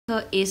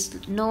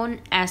is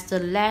known as the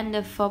land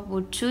of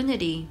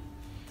opportunity,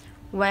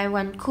 where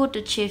one could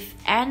achieve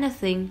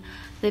anything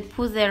they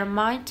put their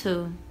mind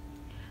to,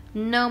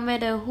 no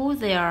matter who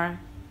they are.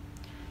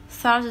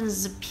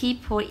 Thousands of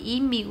people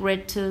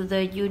immigrate to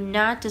the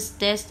United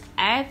States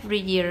every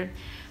year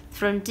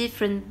from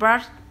different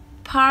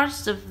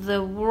parts of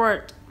the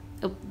world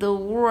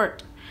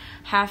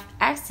have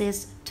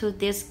access to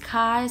these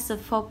kinds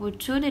of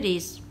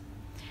opportunities.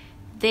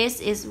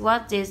 This is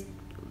what is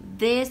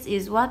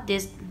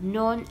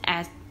known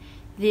as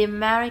the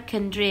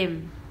American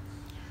dream.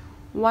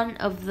 One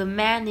of the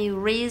many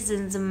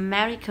reasons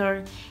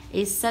America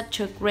is such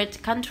a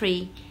great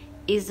country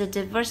is the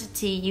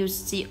diversity you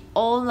see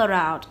all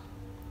around.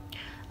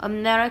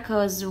 America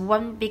is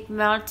one big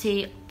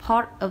melting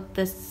pot of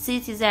the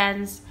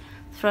citizens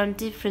from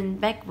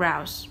different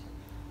backgrounds.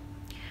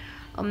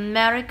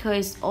 America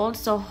is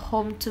also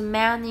home to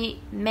many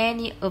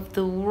of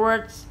the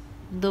world's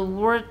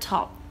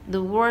top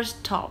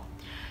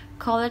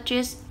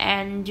colleges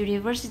and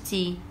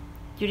universities.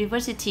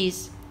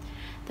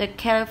 The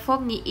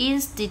California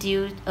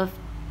Institute of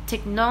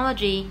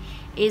Technology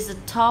is a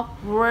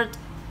top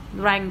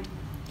world-ranked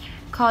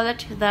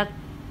college that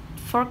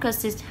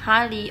focuses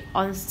highly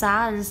on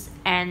science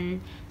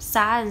and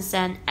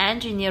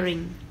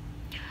engineering.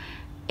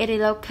 It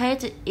is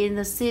located in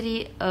the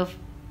city of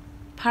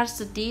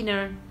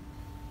Pasadena.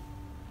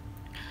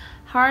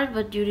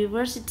 Harvard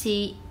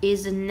University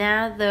is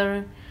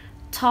another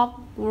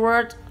top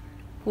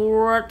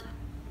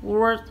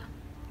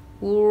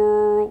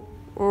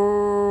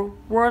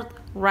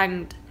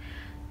world-ranked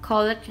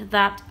college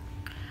that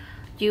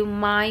you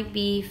might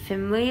be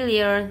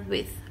familiar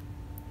with.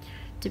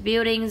 The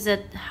buildings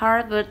at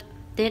Harvard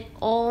date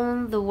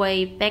all the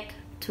way back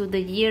to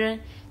the year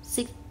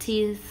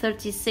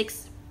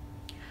 1636,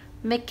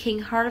 making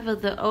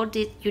Harvard the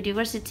oldest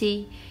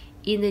university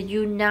in the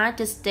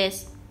United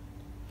States.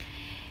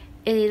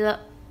 It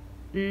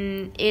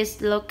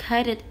is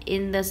located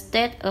in the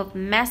state of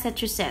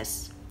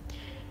Massachusetts.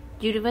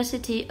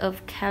 University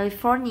of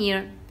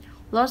California,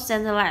 Los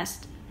Angeles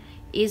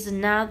is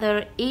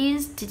another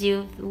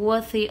institute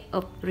worthy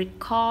of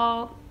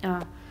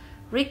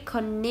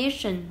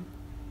recognition.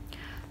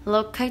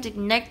 Located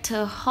next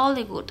to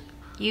Hollywood,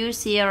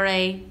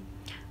 UCLA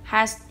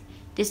has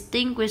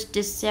distinguished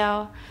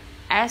itself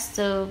as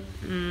a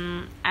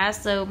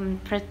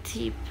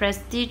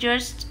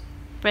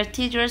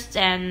prestigious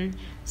and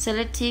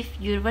selective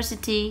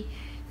university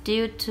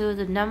due to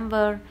the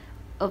number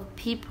of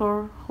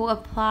people who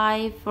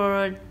apply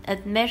for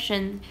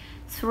admission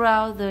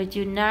throughout the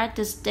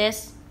United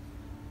States.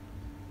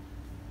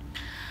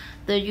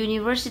 The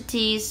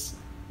universities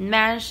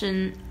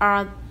mentioned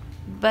are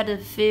but a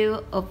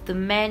few of the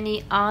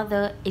many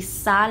other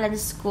excellent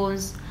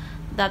schools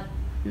that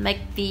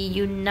make the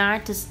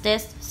United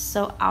States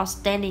so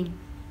outstanding.